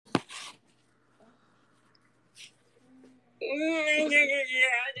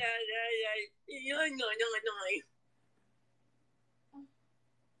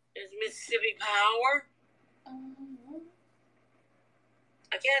There's Mississippi Power.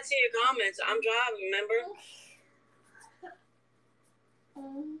 I can't see your comments. I'm driving, remember?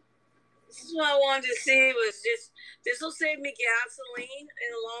 This is what I wanted to see was just, this will save me gasoline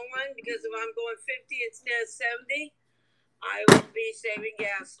in the long run because if I'm going 50 instead of 70, I will be saving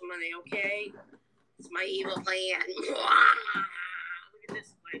gas money, okay? It's my evil plan. Look at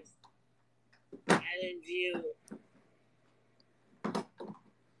this place. Added view.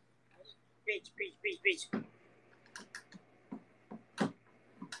 Beach.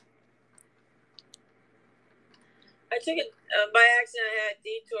 I took it by accident. I had a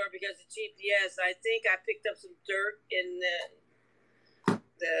detour because of GPS. I think I picked up some dirt in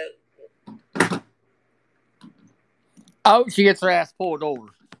the. Oh, she gets her ass pulled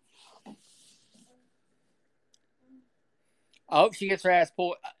over. I hope she gets her ass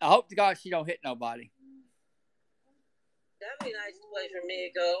pulled. I hope to God she don't hit nobody. That'd be a nice place for me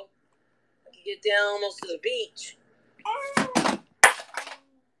to go. I could get down almost to the beach.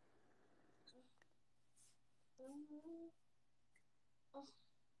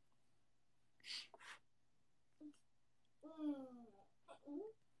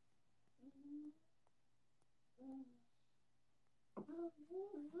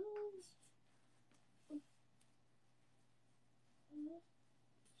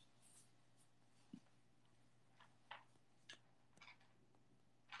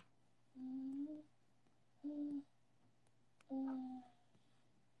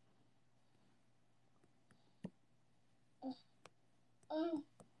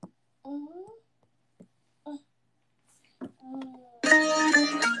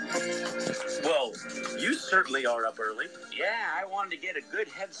 Well, you certainly are up early. Yeah, I wanted to get a good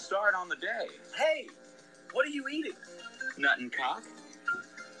head start on the day. Hey, what are you eating? Nut and cock.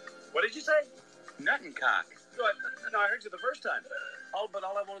 What did you say? Nut and cock. No, I heard you the first time. But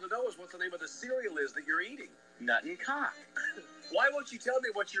all I wanted to know is what the name of the cereal is that you're eating. Nut and cock. Why won't you tell me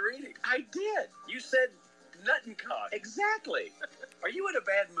what you're eating? I did. You said nut and cock. Exactly. Are you in a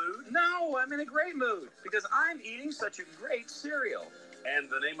bad mood? No, I'm in a great mood because I'm eating such a great cereal. And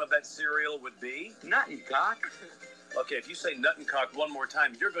the name of that cereal would be? Nut and cock. Okay, if you say nut and cock one more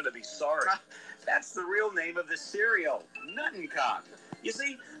time, you're going to be sorry. That's the real name of the cereal, Nut and Cock. You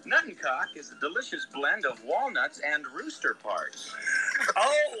see, Nut and Cock is a delicious blend of walnuts and rooster parts.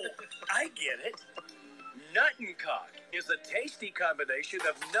 Oh, I get it. Nut and Cock is a tasty combination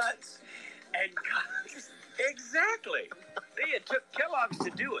of nuts and cocks. Exactly. It took Kellogg's to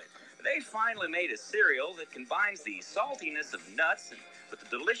do it. They finally made a cereal that combines the saltiness of nuts with the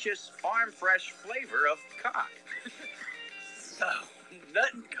delicious farm-fresh flavor of cock. So,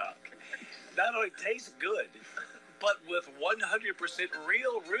 Nut and Cock not only tastes good, but with 100%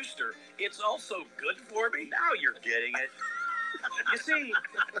 real rooster, it's also good for me. Now you're getting it.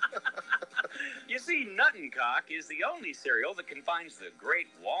 You see, Nut and Cock is the only cereal that combines the great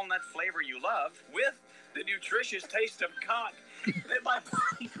walnut flavor you love with the nutritious taste of cock that my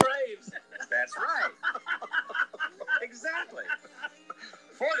body craves. That's right. Exactly.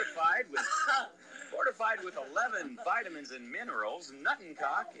 Fortified with 11 vitamins and minerals, Nut and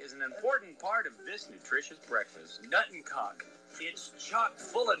Cock is an important part of this nutritious breakfast. Nut and Cock. It's chock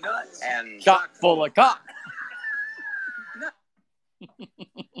full of nuts. And chock full of cock. Nut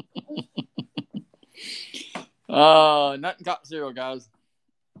and cock cereal, guys.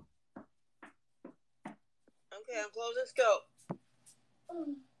 Okay, I'm close. Let's go.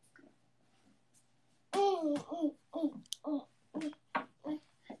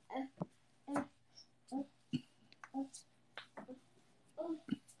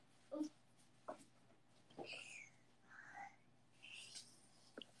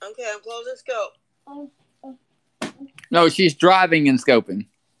 Okay, I'm close. Let's go. No, she's driving and scoping.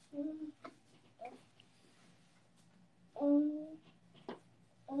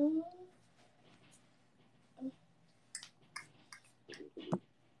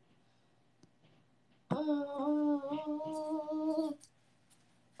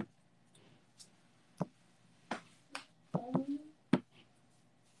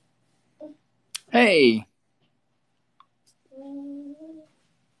 Hey.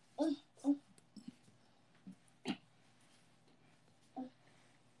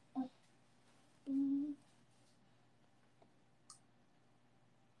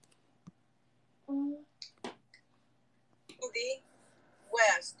 The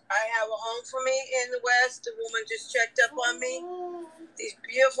West. I have a home for me in the West. The woman just checked up on me. These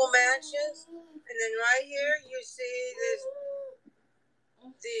beautiful mansions. And then right here, you see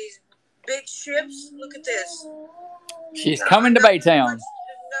these big ships. Look at this. She's coming to Baytown.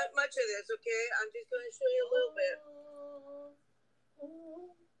 Not much of this, okay? I'm just going to show you a little bit.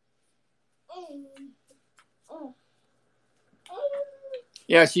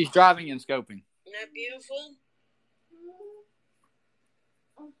 Yeah, she's driving and scoping. Isn't that beautiful?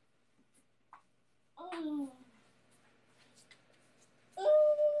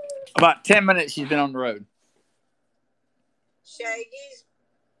 About 10 minutes she's been on the road. Shaggy's.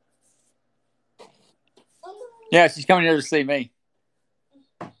 Yeah, she's coming here to see me.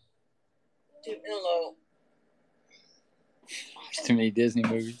 Hello. There's too many Disney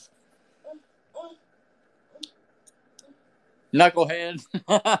movies. Knucklehead. She's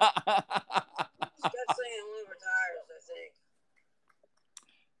got saying one of her tires, I think.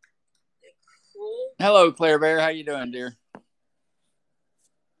 They're cool. Hello, Claire Bear. How you doing, dear?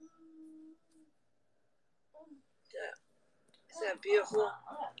 Is that beautiful?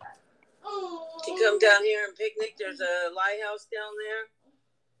 To come down here and picnic, there's a lighthouse down there.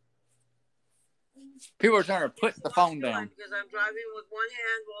 People are trying to put the phone down. Because I'm driving with one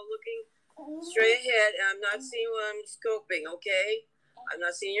hand while looking straight ahead, and I'm not seeing what I'm scoping, okay? I'm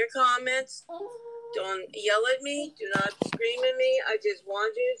not seeing your comments. Don't yell at me. Do not scream at me. I just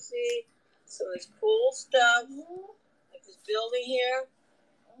want you to see some of this cool stuff. Like this building here.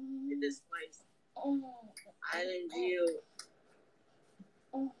 Look at this place. Island view.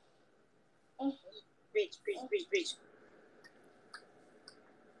 Reach.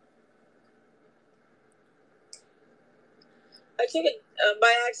 I took it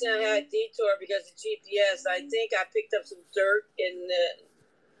by accident. I had a detour because of GPS. I think I picked up some dirt in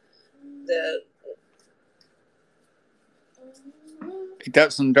the Picked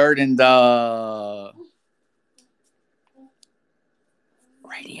up some dirt in the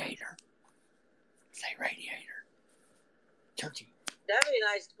radiator. Say radiator. Churchy. That'd be a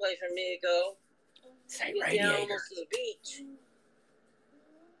nice place for me to go. Say Get radiator. down almost to the beach.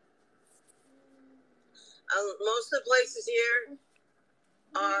 Most of the places here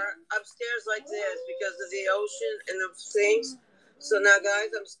are upstairs like this because of the ocean and the things. So now,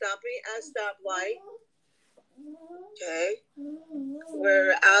 guys, I'm stopping at a stoplight. Okay,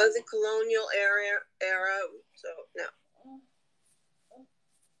 we're out of the colonial era. So now,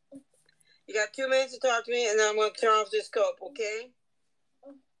 you got 2 minutes to talk to me, and then I'm going to turn off this scope. Okay.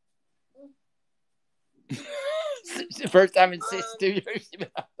 First time in 62 years.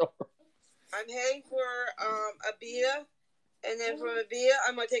 I'm heading for Abia, and then from Abia,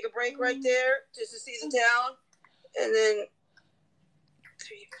 I'm going to take a break right there just to see the town, and then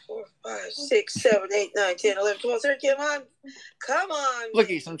 3, 4, 5, 6, 7, 8, 9, 10, 11, 12, 13, come on. Look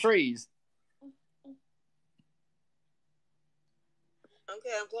at some trees.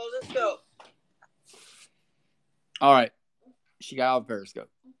 Okay, I'm closing scope. All right. She got off Periscope.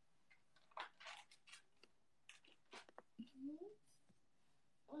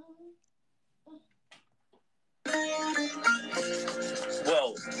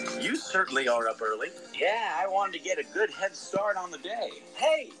 Well, you certainly are up early. Yeah, I wanted to get a good head start on the day.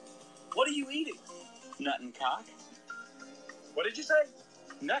 Hey, what are you eating? Nut and cock. What did you say?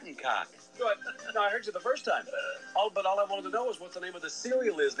 Nut and cock. Good. No, I heard you the first time. But all I wanted to know is what the name of the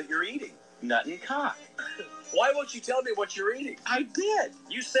cereal is that you're eating. Nut and cock. Why won't you tell me what you're eating? I did.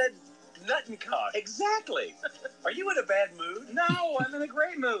 You said nut and cock. Exactly. Are you in a bad mood? No, I'm in a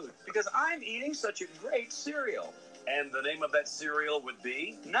great mood because I'm eating such a great cereal. And the name of that cereal would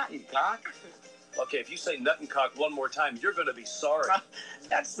be Nut and Cock. Okay, if you say Nut and Cock one more time, you're going to be sorry.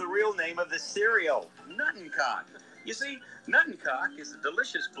 That's the real name of the cereal, Nut and Cock. You see, Nut and Cock is a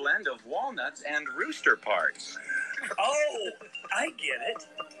delicious blend of walnuts and rooster parts. Oh, I get it.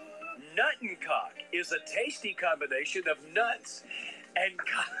 Nut and Cock is a tasty combination of nuts and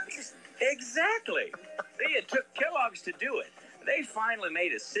cocks. Exactly. It took Kellogg's to do it. They finally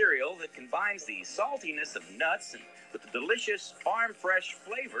made a cereal that combines the saltiness of nuts and with the delicious farm-fresh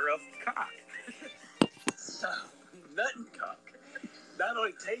flavor of cock. So, Nut and Cock not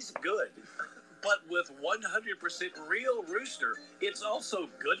only tastes good, but with 100% real rooster, it's also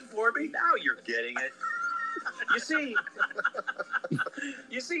good for me. Now you're getting it.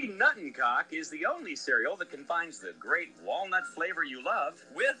 You see, Nut and Cock is the only cereal that combines the great walnut flavor you love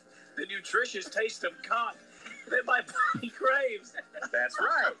with the nutritious taste of cock that my body craves. That's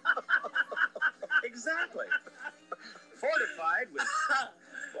right. Exactly. Fortified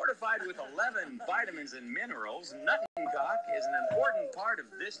with 11 vitamins and minerals, Nut and Cock is an important part of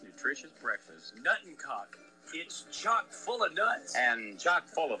this nutritious breakfast. Nut and Cock. It's chock full of nuts. And chock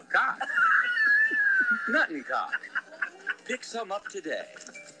full of cock. Nut and Cock. Pick some up today.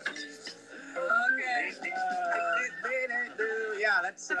 Okay. Yeah, that's...